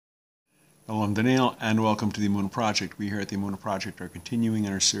Hello, I'm Daniel, and welcome to the Emunah Project. We here at the Emunah Project are continuing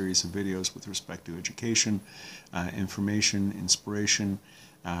our series of videos with respect to education, information, inspiration,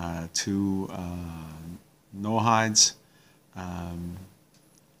 to Noahides,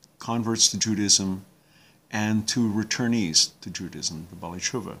 converts to Judaism, and to returnees to Judaism, the Baalei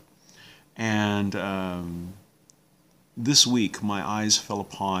Tshuva. And this week my eyes fell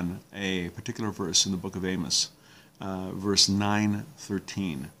upon a particular verse in the book of Amos, verse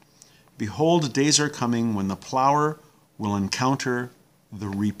 9:13. Behold, days are coming when the plower will encounter the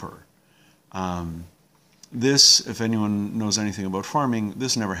reaper. This, if anyone knows anything about farming,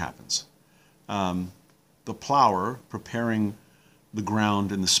 this never happens. The plower preparing the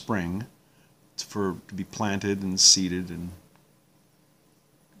ground in the spring to be planted and seeded, and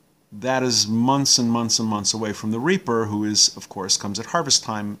that is months and months and months away from the reaper, who is, of course, comes at harvest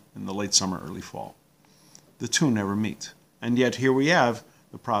time in the late summer, early fall. The two never meet. And yet here we have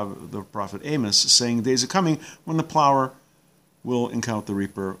the prophet Amos saying days are coming when the plower will encounter the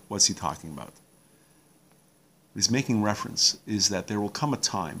reaper. What's he talking about? What he's making reference is that there will come a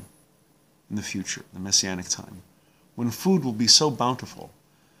time in the future, the Messianic time, when food will be so bountiful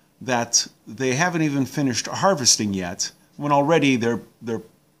that they haven't even finished harvesting yet, when already they're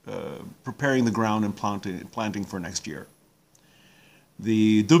preparing the ground and planting for next year.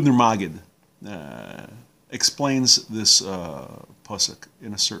 The Dubner Maggid explains this pasuk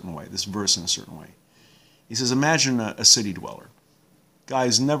in a certain way, this verse in a certain way. He says, imagine a city dweller. Guy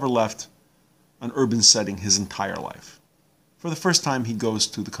who's never left an urban setting his entire life. For the first time he goes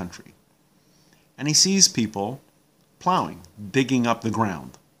to the country. And he sees people plowing, digging up the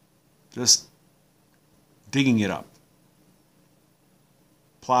ground. Just digging it up.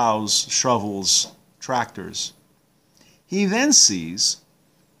 Plows, shovels, tractors. He then sees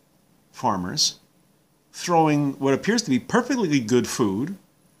farmers throwing what appears to be perfectly good food,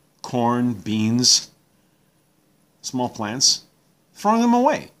 corn, beans, small plants, throwing them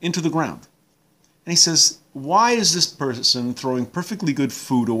away into the ground. And he says, why is this person throwing perfectly good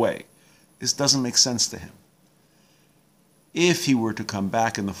food away? This doesn't make sense to him. If he were to come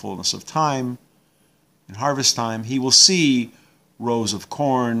back in the fullness of time, in harvest time, he will see rows of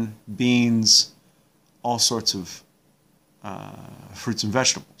corn, beans, all sorts of fruits and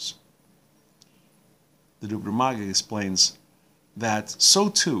vegetables. The Dubner Maggid explains that so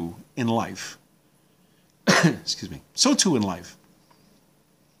too in life, excuse me, so too in life,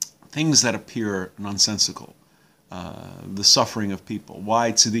 things that appear nonsensical, the suffering of people,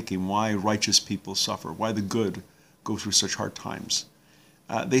 why tzaddikim, why righteous people suffer, why the good go through such hard times,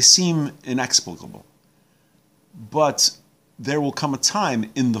 they seem inexplicable. But there will come a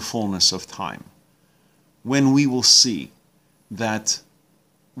time in the fullness of time when we will see that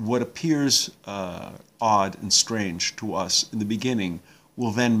what appears odd and strange to us in the beginning will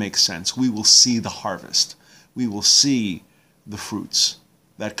then make sense. We will see the harvest. We will see the fruits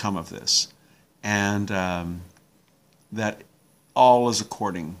that come of this. And that all is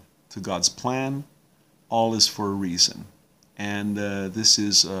according to God's plan. All is for a reason. And this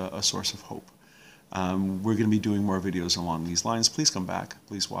is a source of hope. We're going to be doing more videos along these lines. Please come back.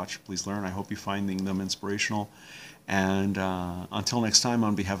 Please watch. Please learn. I hope you're finding them inspirational. And until next time,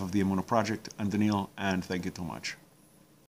 on behalf of the Emunah Project, I'm Daniel, and thank you so much.